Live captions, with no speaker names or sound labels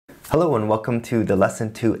Hello and welcome to the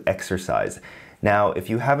Lesson 2 exercise. Now, if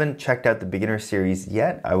you haven't checked out the beginner series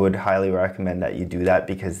yet, I would highly recommend that you do that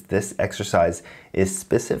because this exercise is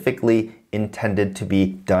specifically intended to be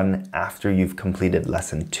done after you've completed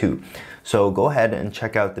Lesson 2. So go ahead and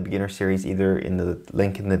check out the beginner series either in the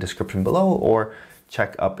link in the description below or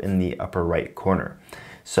check up in the upper right corner.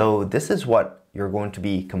 So this is what you're going to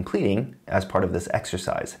be completing as part of this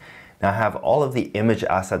exercise. Now I have all of the image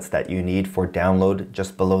assets that you need for download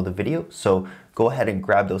just below the video. So go ahead and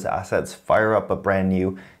grab those assets, fire up a brand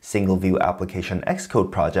new single view application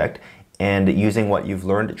Xcode project, and using what you've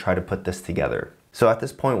learned, try to put this together. So at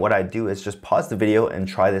this point, what I do is just pause the video and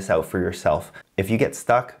try this out for yourself. If you get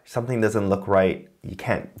stuck, something doesn't look right, you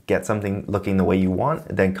can't get something looking the way you want,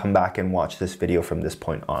 then come back and watch this video from this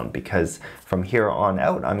point on, because from here on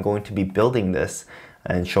out, I'm going to be building this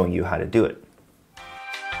and showing you how to do it.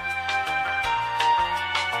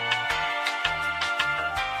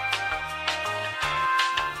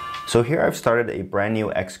 So here I've started a brand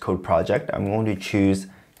new Xcode project. I'm going to choose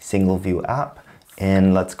single view app,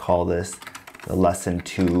 and let's call this the Lesson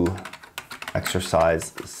 2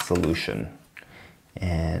 exercise solution.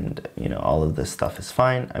 And all of this stuff is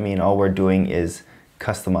fine. I mean, all we're doing is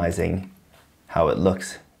customizing how it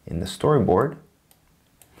looks in the storyboard.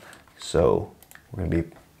 So we're gonna be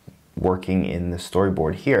working in the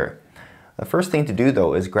storyboard here. The first thing to do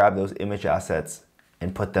though is grab those image assets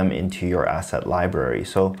and put them into your asset library.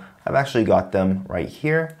 So I've actually got them right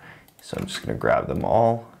here. So I'm just gonna grab them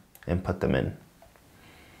all and put them in.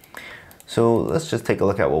 So let's just take a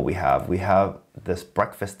look at what we have. We have this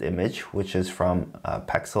breakfast image, which is from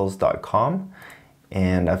pexels.com.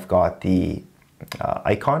 And I've got the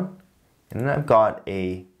icon, and then I've got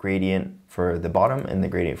a gradient for the bottom and the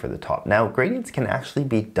gradient for the top. Now gradients can actually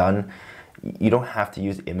be done, you don't have to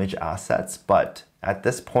use image assets, but at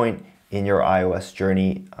this point in your iOS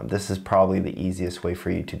journey, this is probably the easiest way for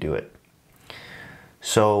you to do it.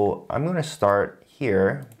 So I'm gonna start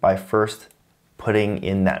here by first putting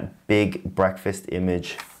in that big breakfast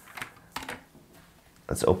image.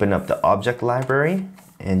 Let's open up the object library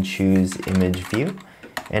and choose image view.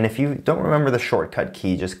 And if you don't remember the shortcut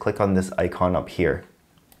key, just click on this icon up here.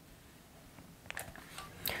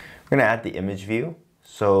 We're gonna add the image view.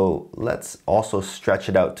 So let's also stretch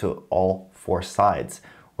it out to all 4 sides.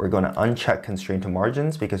 We're going to uncheck constraint to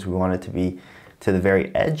margins because we want it to be to the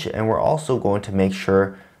very edge, and we're also going to make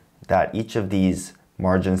sure that each of these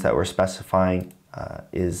margins that we're specifying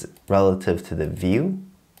is relative to the view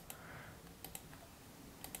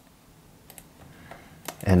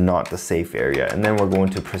and not the safe area. And then we're going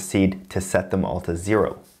to proceed to set them all to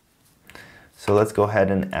 0. So let's go ahead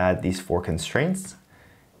and add these 4 constraints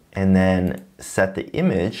and then set the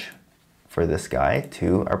image for this guy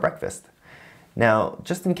to our breakfast. Now,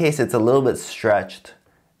 just in case it's a little bit stretched,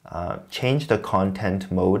 change the content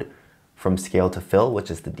mode from scale to fill, which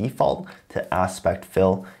is the default, to aspect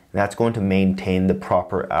fill. And that's going to maintain the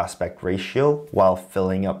proper aspect ratio while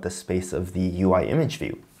filling up the space of the UI image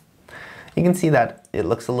view. You can see that it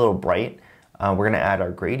looks a little bright. We're going to add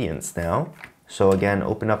our gradients now. So again,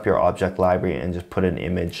 open up your object library and just put an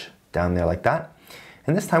image down there like that.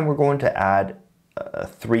 And this time we're going to add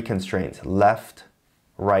 3 constraints: left,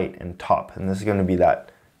 right, and top. And this is going to be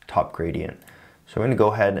that top gradient. So we're going to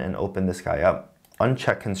go ahead and open this guy up,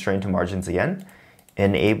 uncheck constraint to margins again,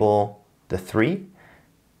 enable the 3,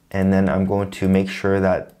 and then I'm going to make sure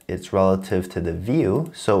that it's relative to the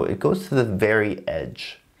view. So it goes to the very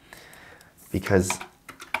edge because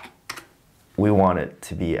we want it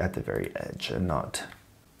to be at the very edge and not,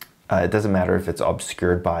 it doesn't matter if it's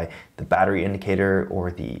obscured by the battery indicator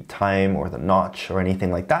or the time or the notch or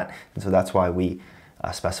anything like that. And so that's why we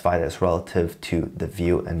specify that it's relative to the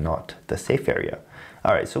view and not the safe area.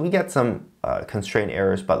 All right, so we get some constraint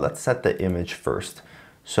errors, but let's set the image first.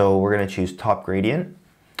 So we're going to choose top gradient,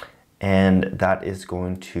 and that is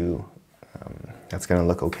going to that's going to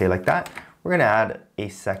look okay like that. We're going to add a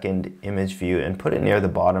second image view and put it near the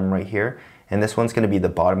bottom right here, and this one's going to be the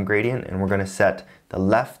bottom gradient, and we're going to set the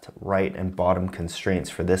left, right, and bottom constraints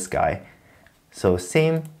for this guy. So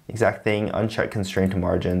same exact thing, uncheck constraint to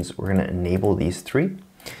margins. We're going to enable these 3,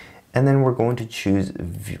 and then we're going to choose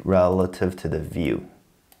relative to the view.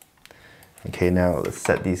 Okay, now let's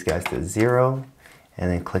set these guys to 0, and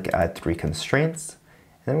then click add 3 constraints.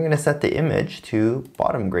 And then we're going to set the image to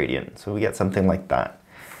bottom gradient, so we get something like that.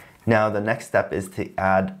 Now the next step is to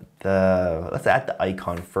add let's add the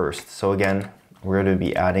icon first. So again, we're going to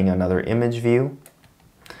be adding another image view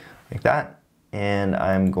like that, and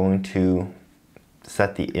I'm going to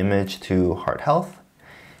set the image to heart health,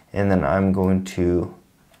 and then I'm going to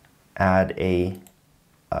add a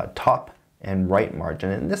top and right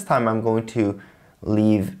margin. And this time I'm going to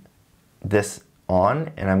leave this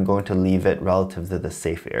on, and I'm going to leave it relative to the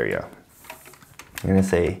safe area. I'm going to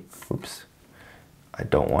say, oops, I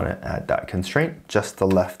don't want to add that constraint, just the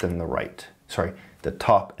left and the right. Sorry, the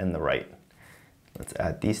top and the right. Let's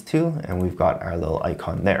add these two, and we've got our little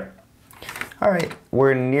icon there. All right,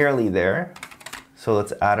 we're nearly there. So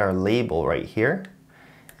let's add our label right here.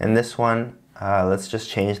 And this one, let's just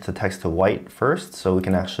change the text to white first so we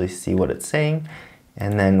can actually see what it's saying.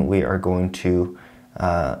 And then we are going to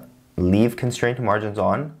leave constraint margins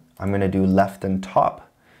on. I'm going to do left and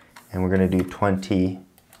top, and we're going to do 20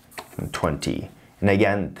 and 20. And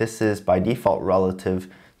again, this is by default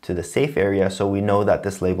relative to the safe area, so we know that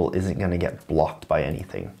this label isn't going to get blocked by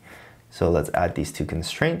anything. So let's add these two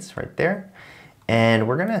constraints right there. And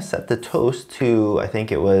we're going to set the toast to, I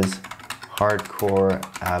think it was hardcore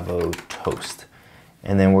avo toast.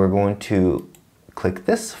 And then we're going to click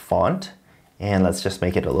this font, and let's just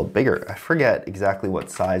make it a little bigger. I forget exactly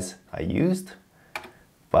what size I used,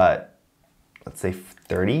 but let's say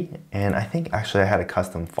 30. And I think actually I had a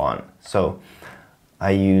custom font. So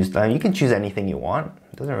I used, you can choose anything you want.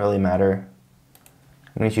 It doesn't really matter.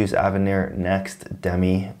 I'm going to choose Avenir Next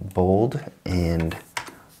Demi Bold, and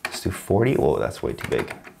let's do 40. Whoa, that's way too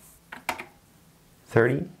big.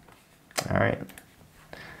 30. All right.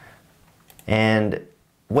 And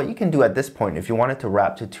what you can do at this point, if you want it to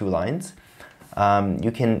wrap to 2 lines,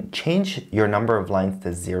 you can change your number of lines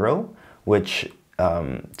to 0, which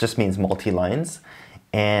just means multi-lines.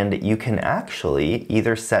 And you can actually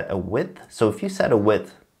either set a width. So if you set a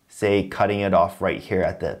width, say cutting it off right here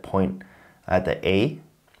at the point at the A,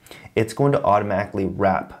 it's going to automatically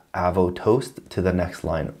wrap avo toast to the next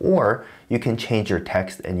line. Or you can change your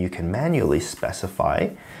text and you can manually specify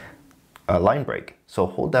a line break. So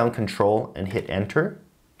hold down Control and hit Enter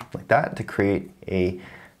like that to create a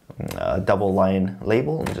double line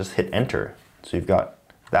label, and just hit Enter. So you've got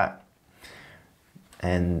that.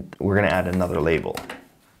 And we're going to add another label,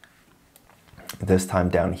 this time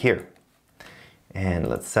down here. And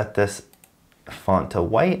let's set this font to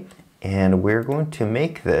white, and we're going to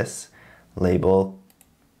make this label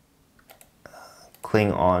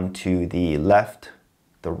cling on to the left,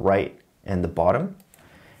 the right, and the bottom.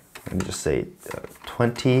 Let me just say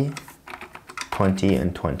 20, 20,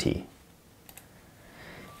 and 20.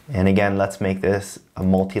 And again, let's make this a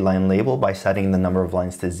multi-line label by setting the number of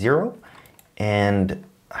lines to 0. And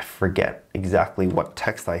I forget exactly what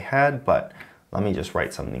text I had, but let me just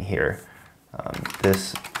write something here.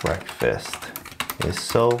 This breakfast is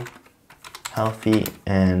so healthy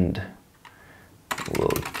and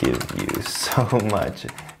will give you so much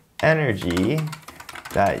energy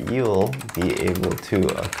that you'll be able to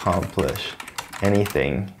accomplish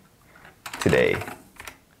anything today.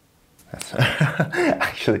 That's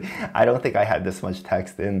actually, I don't think I had this much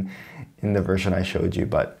text in the version I showed you,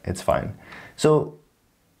 but it's fine. So,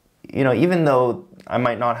 you know, even though I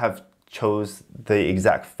might not have chose the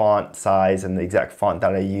exact font size and the exact font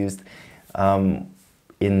that I used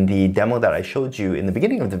in the demo that I showed you in the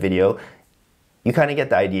beginning of the video, you kind of get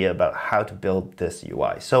the idea about how to build this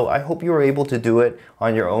UI. So I hope you were able to do it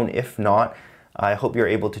on your own. If not, I hope you're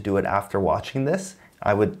able to do it after watching this.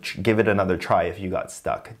 I would give it another try if you got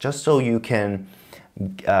stuck, just so you can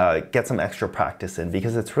get some extra practice in,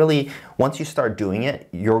 because it's really, once you start doing it,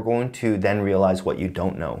 you're going to then realize what you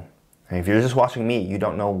don't know. And if you're just watching me, you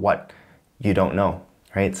don't know what you don't know,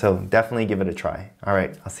 right? So definitely give it a try. All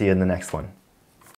right, I'll see you in the next one.